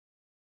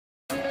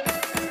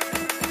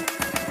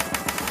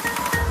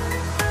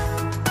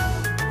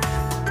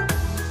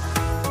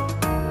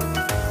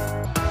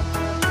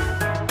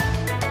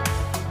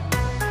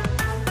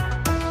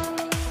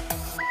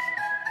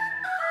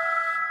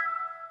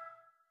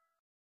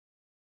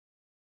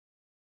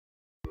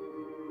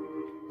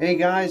Hey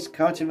guys,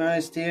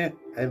 Cartoonist here,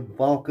 and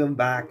welcome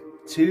back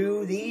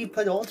to the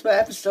penultimate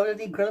episode of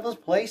the Incredibles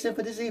Playset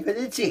for Disney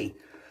Infinity.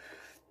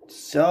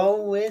 So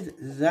with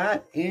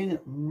that in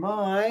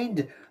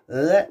mind,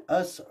 let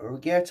us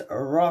get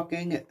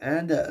rocking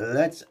and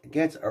let's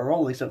get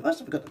rolling. So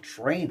first we've got the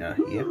trainer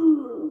here.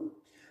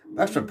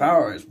 Extra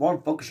power is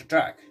one focus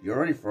attack. You're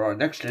ready for our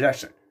next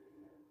lesson.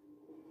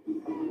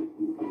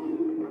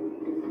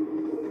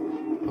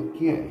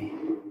 Okay.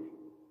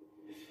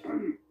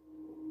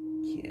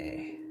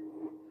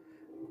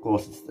 Of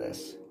course it's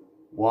this.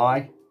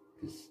 Why?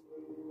 Because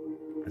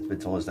it's been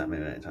told us that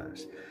many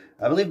times.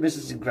 I believe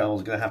Mrs. Incredible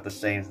is going to have the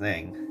same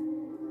thing.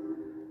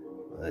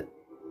 But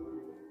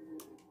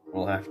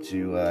we'll have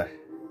to,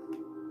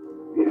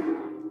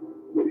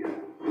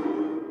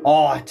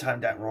 Oh, I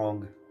timed that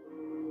wrong.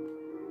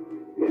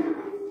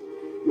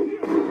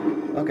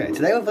 Okay,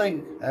 today we're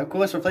playing, of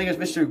course we're playing as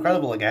Mr.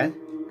 Incredible again.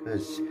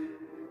 Because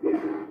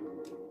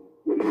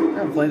I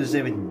haven't played this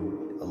game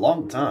in a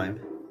long time.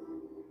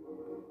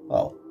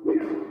 Well,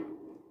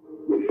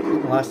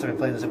 the last time I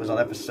played this, it was on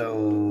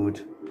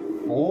episode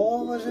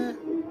 4, was it?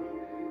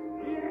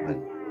 I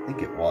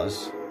think it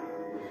was.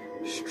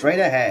 Straight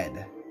ahead.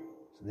 That's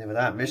the name of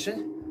that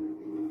mission.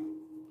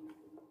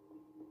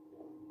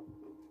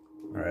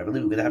 Alright, I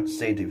believe we're going to have to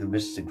save for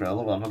Mrs.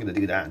 Incredible, but I'm not going to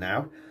do that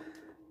now.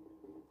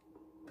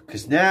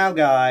 Because now,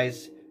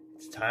 guys,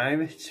 it's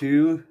time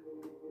to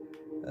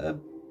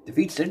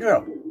defeat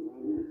Syndrome.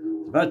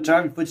 It's about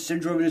time to put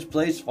Syndrome in his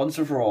place once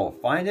and for all.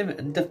 Find him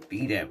and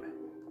defeat him.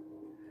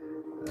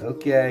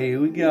 Okay,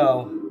 here we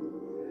go.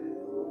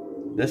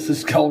 This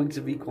is going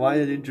to be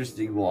quite an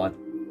interesting one.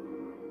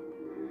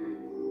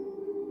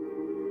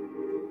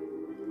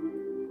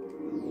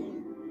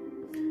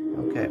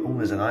 Okay, oh,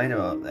 there's an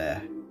item up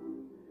there.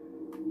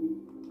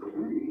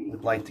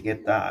 Would like to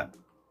get that.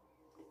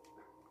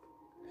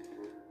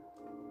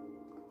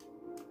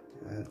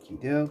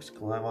 Okie dokes,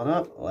 climb on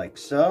up like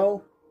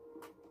so.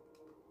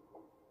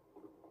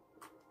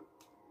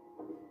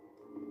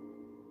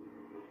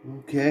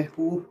 Okay,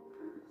 ooh.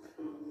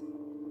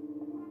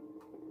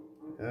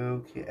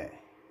 Okay.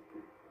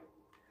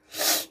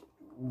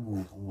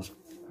 Ooh, almost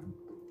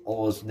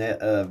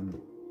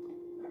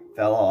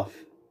fell off.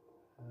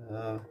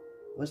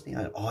 What's the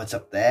item? Oh, it's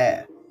up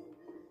there.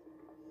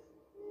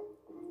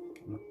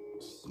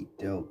 Okie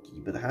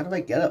dokie. But how do I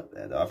get up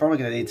there, though? I'm probably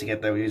going to need to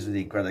get there using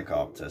the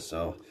Incredicopter,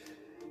 so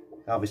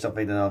that'll be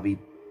something that I'll be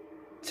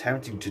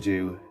tempting to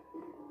do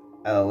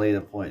at a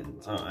later point in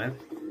time.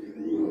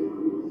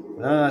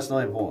 But no, that's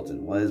not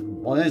important.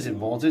 What is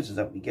important is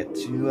that we get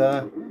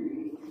to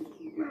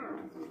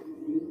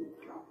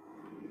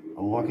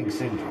unlocking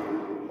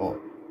Syndrome. Or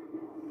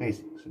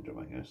facing Syndrome,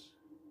 I guess.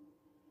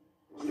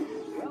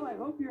 Well, I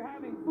hope you're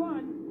having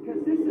fun,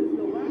 because this is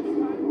the last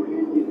time we're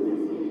going to do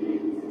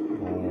this.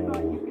 You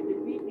thought you could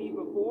defeat me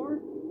before,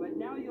 but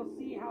now you'll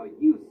see how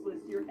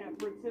useless your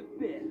efforts have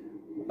been.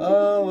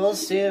 Oh, we'll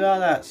see about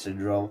that,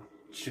 Syndrome.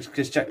 Just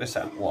check this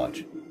out.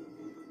 Watch.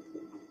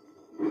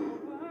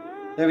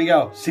 There we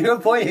go.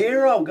 0-point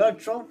hero. Got a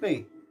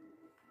trophy.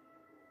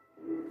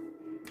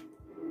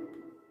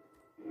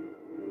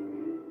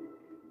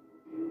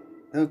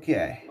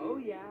 Okay. Oh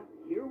yeah,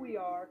 here we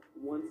are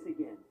once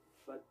again.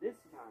 But this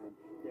time,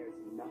 there's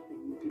nothing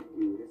you can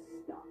do to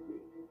stop me.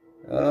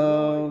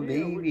 Oh, We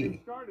baby.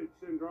 started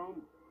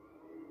Syndrome.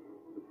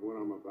 It's what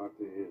I'm about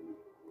to end.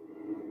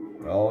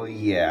 Oh,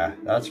 yeah.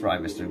 That's right,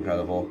 Mr.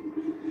 Incredible.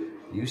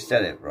 You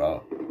said it,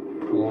 bro.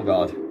 Oh,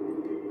 God.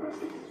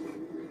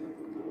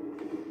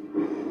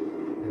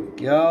 There we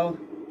go.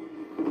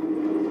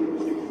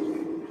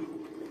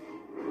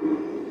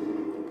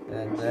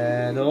 And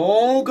then...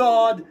 Oh,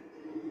 God!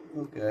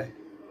 Okay.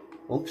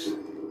 Oops.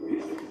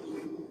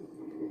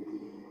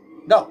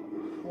 No!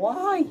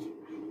 Why?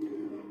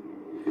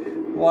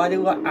 Why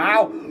do I...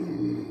 Ow!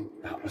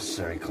 That was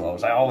very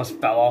close. I almost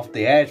fell off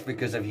the edge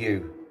because of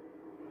you.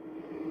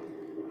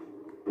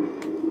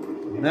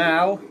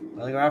 Now,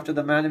 I'll go after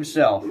the man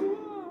himself.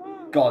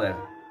 Got him.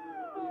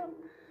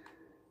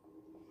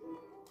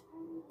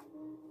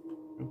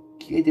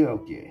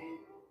 Okay.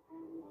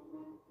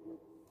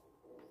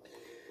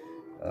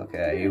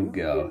 Okay, here we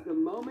go. This is the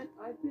moment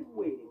I've been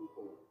waiting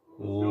for.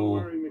 Still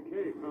wearing the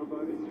cape, huh,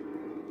 buddy?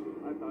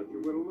 I thought you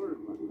would have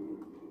learned by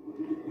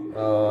now.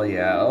 Oh,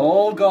 yeah.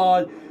 Oh,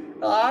 God.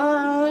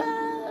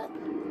 Ah!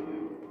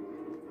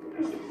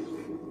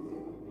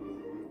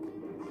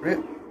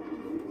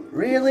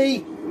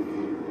 Really?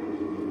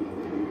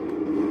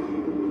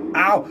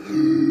 Ow!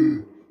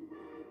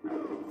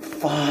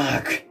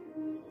 Fuck!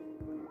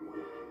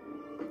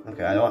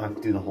 Okay, I don't have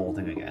to do the whole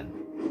thing again.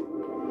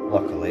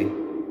 Luckily.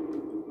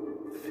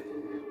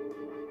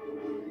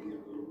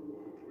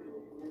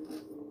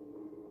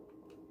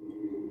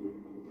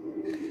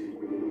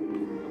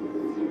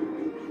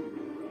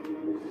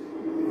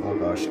 Oh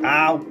gosh.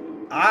 Ow!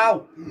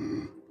 Ow!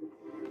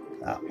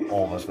 That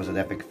almost was an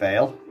epic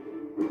fail.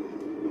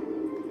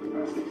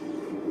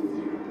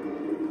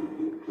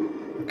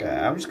 Okay,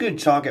 I'm just going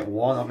to target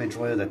one of my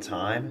droid at a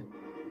time.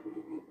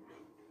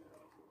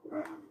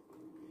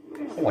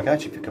 Oh, I can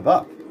actually pick him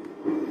up.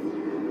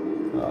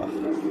 Oh.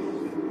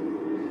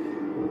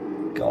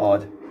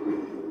 God.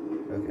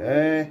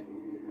 Okay.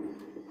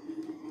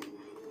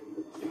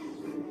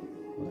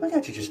 I can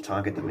actually just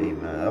target the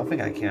main man. I don't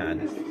think I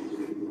can.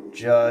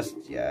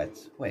 Just yet.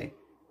 Wait.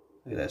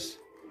 Look at this.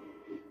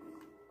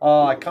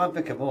 Oh, I can't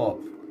pick him up.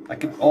 I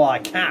can. Oh, I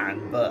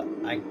can, but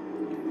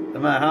no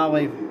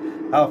matter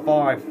how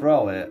far I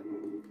throw it,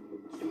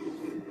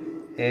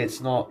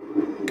 it's not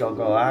gonna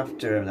go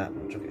after him that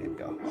much. Okay, here we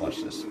go.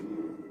 Watch this.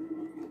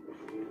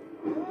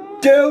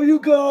 There you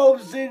go,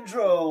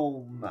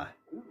 Syndrome.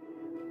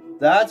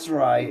 That's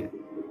right.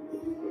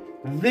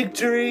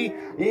 Victory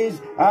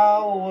is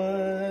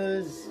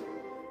ours.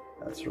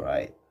 That's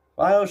right.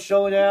 Final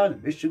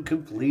showdown. Mission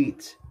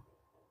complete.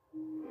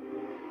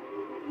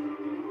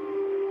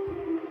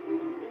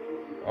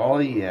 Oh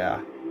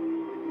yeah.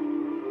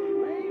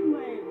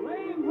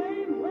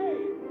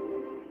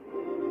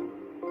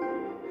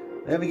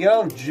 There we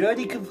go.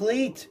 Journey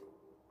complete.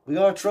 We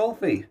got a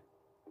trophy.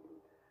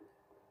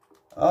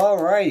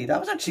 Alrighty. That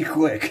was actually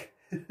quick.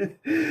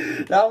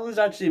 That was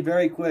actually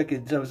very quick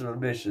in terms of a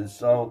mission.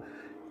 So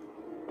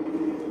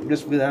I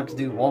guess we're gonna have to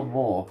do one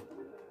more.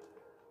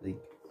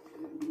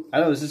 I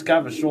know this is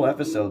kind of a short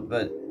episode,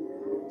 but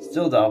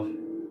still though,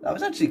 that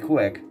was actually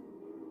quick.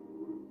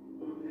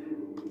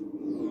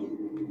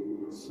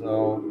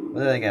 So,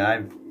 but then again,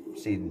 I've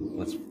seen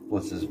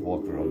what's this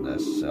walkthrough on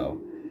this,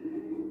 so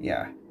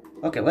yeah.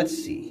 Okay, let's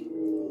see.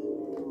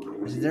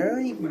 Is there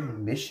any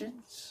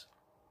missions?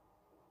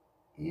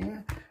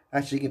 Yeah.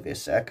 Actually, give me a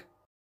sec.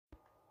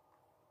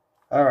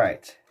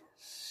 Alright.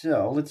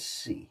 So, let's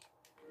see.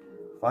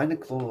 Find a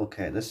clue.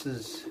 Okay, this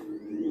is...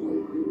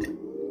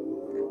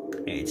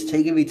 It's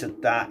taking me to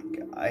that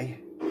guy.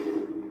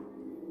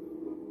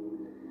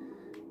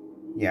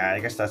 Yeah, I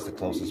guess that's the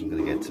closest we're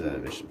going to get to a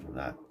mission from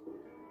that.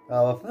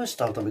 Well,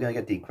 first off, though, we're going to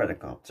get the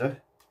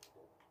Incredicopter.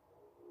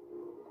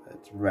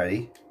 It's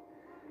ready.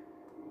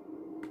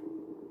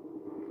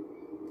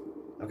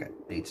 Okay,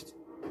 there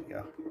we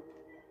go.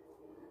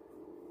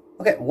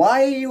 Okay,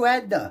 why are you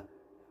Edna?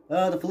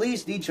 The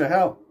police need your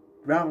help.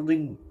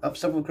 Rounding up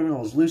several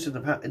criminals loose in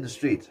the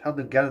streets. Help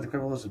them gather the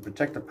criminals and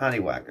protect the panty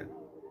wagon.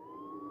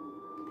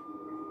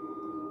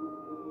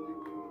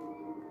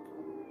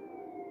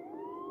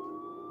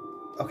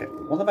 Okay,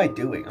 what am I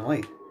doing? Am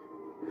I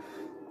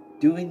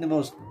doing the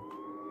most...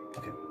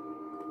 Okay.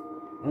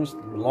 Most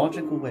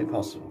logical way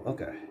possible.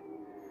 Okay.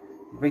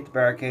 Break the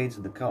barricades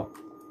and the cop.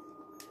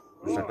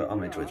 Looks like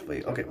the choice for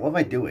you. Okay, what am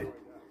I doing?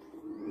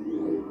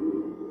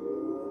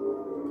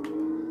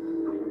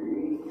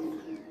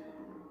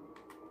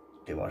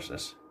 Okay, watch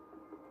this.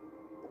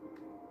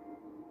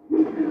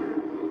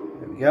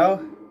 There we go.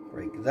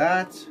 Break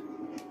that.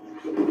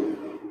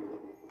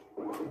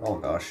 Oh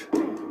gosh.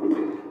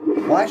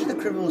 Why should the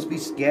criminals be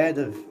scared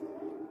of...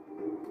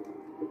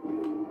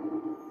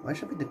 Why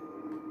should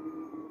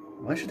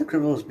the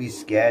criminals be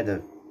scared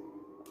of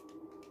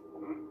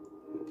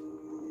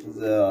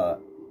the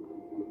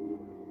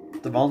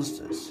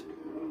monsters?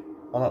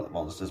 Well, not the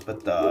monsters,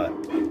 but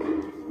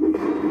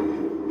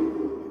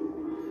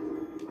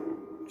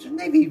shouldn't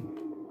they be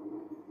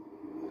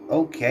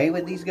okay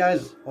with these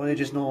guys? Or are they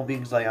just normal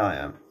beings like I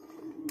am?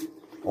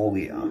 Or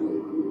we are?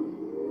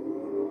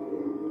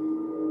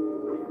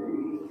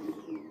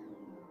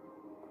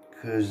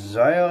 Because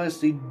I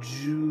honestly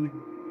do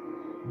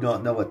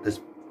not know at this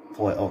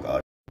point. Oh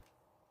god.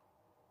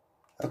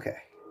 Okay.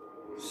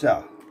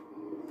 So.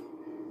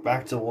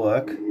 Back to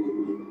work.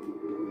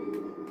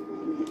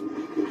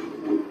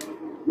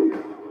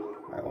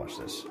 Alright, watch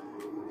this.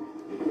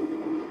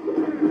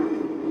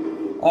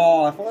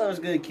 Oh, I thought I was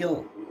gonna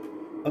kill.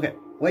 Okay.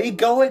 Where you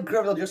going,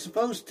 criminal? You're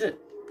supposed to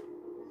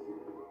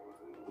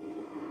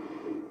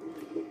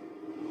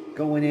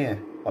go in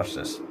here. Watch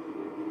this.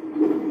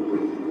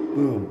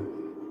 Boom.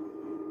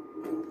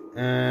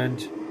 And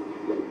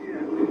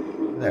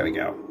there we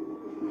go.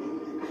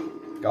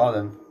 Got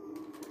him.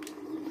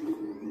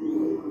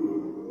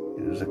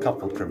 There's a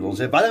couple of criminals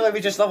here. By the way,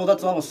 we just leveled up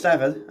to level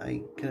 7.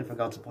 I kind of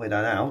forgot to point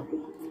that out.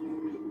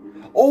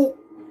 Oh!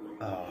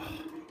 Oh,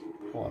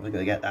 I'm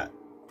gonna get that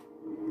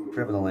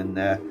criminal in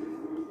there.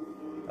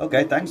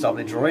 Okay, thanks,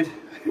 Omnidroid.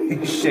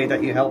 Shame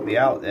that you helped me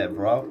out there,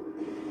 bro.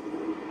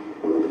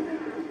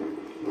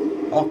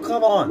 Oh,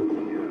 come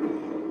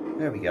on!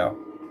 There we go.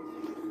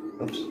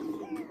 Oops.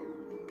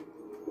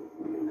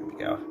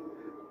 Go.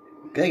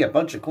 Getting a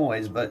bunch of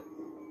coins, but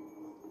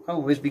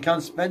we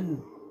can't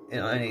spend it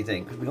on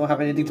anything because we don't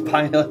have anything to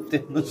buy left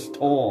in the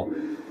store.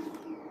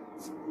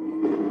 It's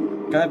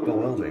kind of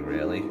bewildering,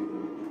 really.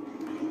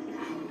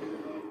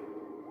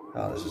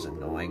 Oh, this is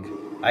annoying.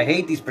 I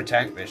hate these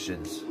protect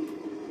missions.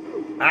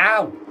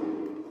 Ow!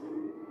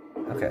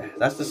 Okay,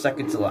 that's the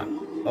second to last.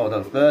 Oh,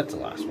 the third to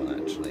last one,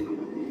 actually.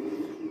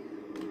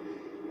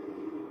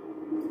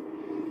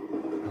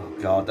 Oh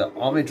god, the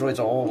Omnidroids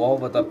are all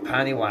over the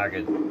panty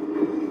wagon.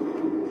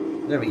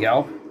 There we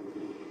go.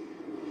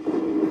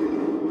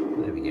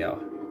 There we go.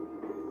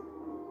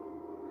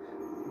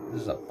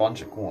 This is a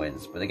bunch of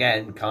coins, but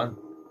again, can't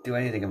do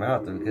anything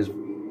about them because...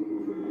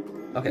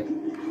 Okay.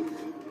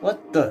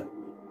 What the...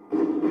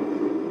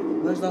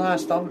 Where's the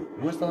last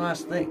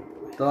thing?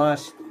 The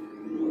last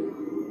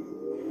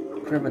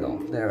criminal.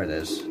 There it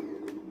is.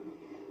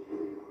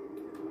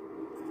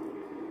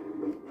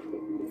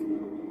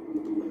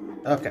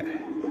 Okay.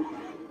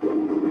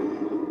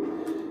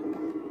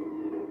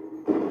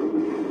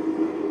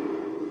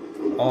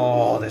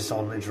 Oh, this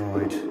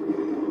Omnidroid.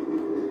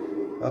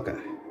 Okay,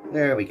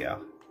 there we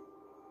go.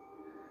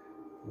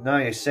 Now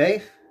you're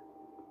safe?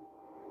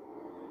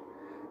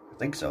 I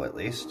think so, at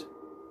least.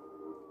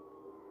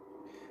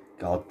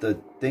 God, the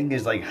thing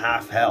is like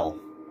half health.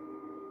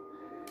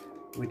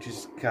 Which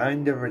is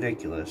kind of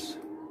ridiculous,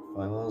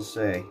 I will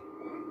say.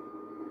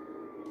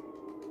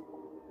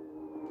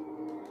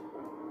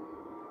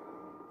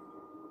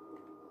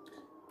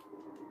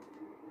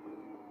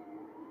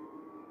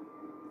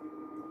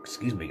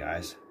 Excuse me,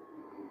 guys.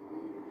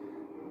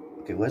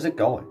 Okay, where's it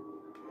going?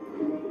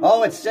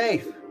 Oh, it's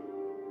safe!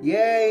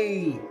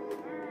 Yay!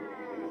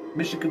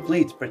 Mission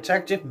complete.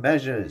 Protective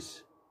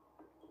measures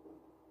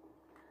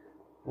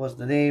was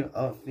the name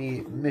of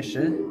the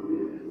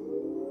mission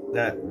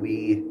that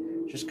we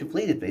just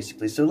completed,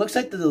 basically. So it looks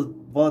like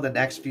one of the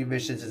next few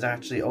missions is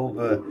actually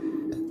over.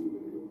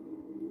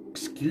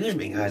 Excuse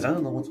me, guys. I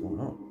don't know what's going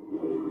on.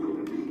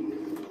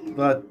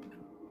 But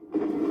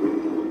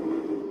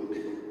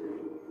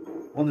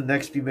one of the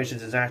next few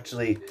missions is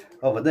actually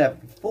over there.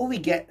 Before we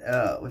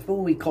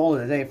call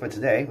it a day for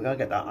today, we're gonna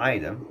get that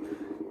item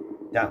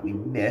that we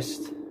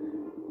missed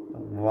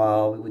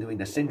while we were doing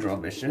the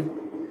Syndrome mission.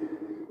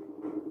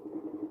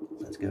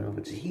 Let's go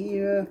over to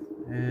here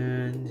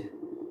and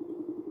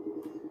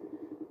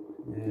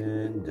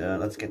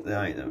let's get the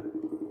item.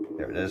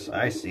 There it is.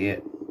 I see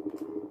it.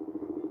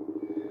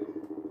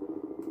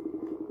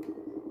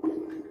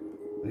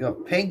 We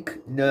got pink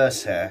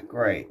nurse hair.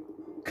 Great.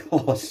 Of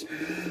course.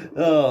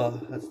 Oh,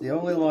 that's the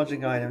only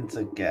launching item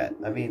to get.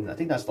 I mean, I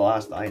think that's the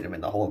last item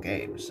in the whole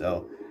game,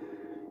 so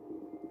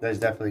there's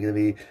definitely going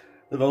to be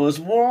the bonus.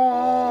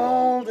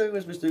 Whoa! There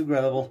was Mr.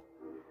 Incredible.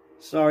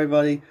 Sorry,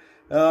 buddy.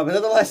 But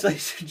nonetheless,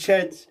 ladies and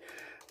gents,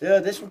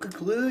 this will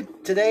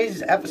conclude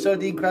today's episode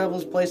of The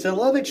Incredibles Playset. A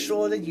little bit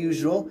shorter than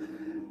usual,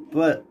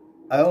 but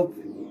I hope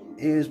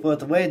it is worth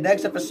the wait.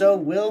 Next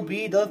episode will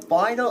be the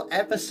final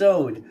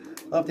episode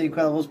of The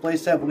Incredibles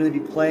Playset. We're going to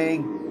be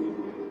playing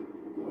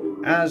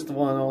as the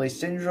one and only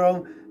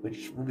Syndrome,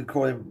 which will be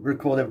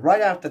recorded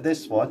right after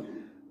this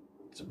one.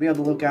 So be on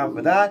the lookout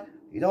for that.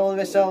 If you don't want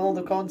to miss out on all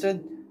the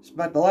content,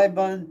 smack the like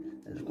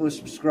button, and of course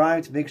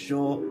subscribe to make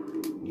sure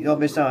you don't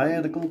miss out on any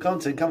of the cool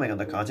content coming on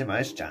the Content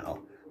Minus channel.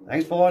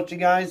 Thanks for watching,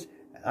 guys,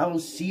 and I will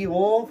see you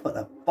all for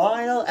the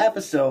final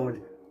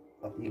episode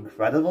of The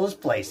Incredibles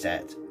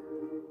Playset.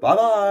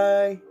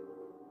 Bye-bye!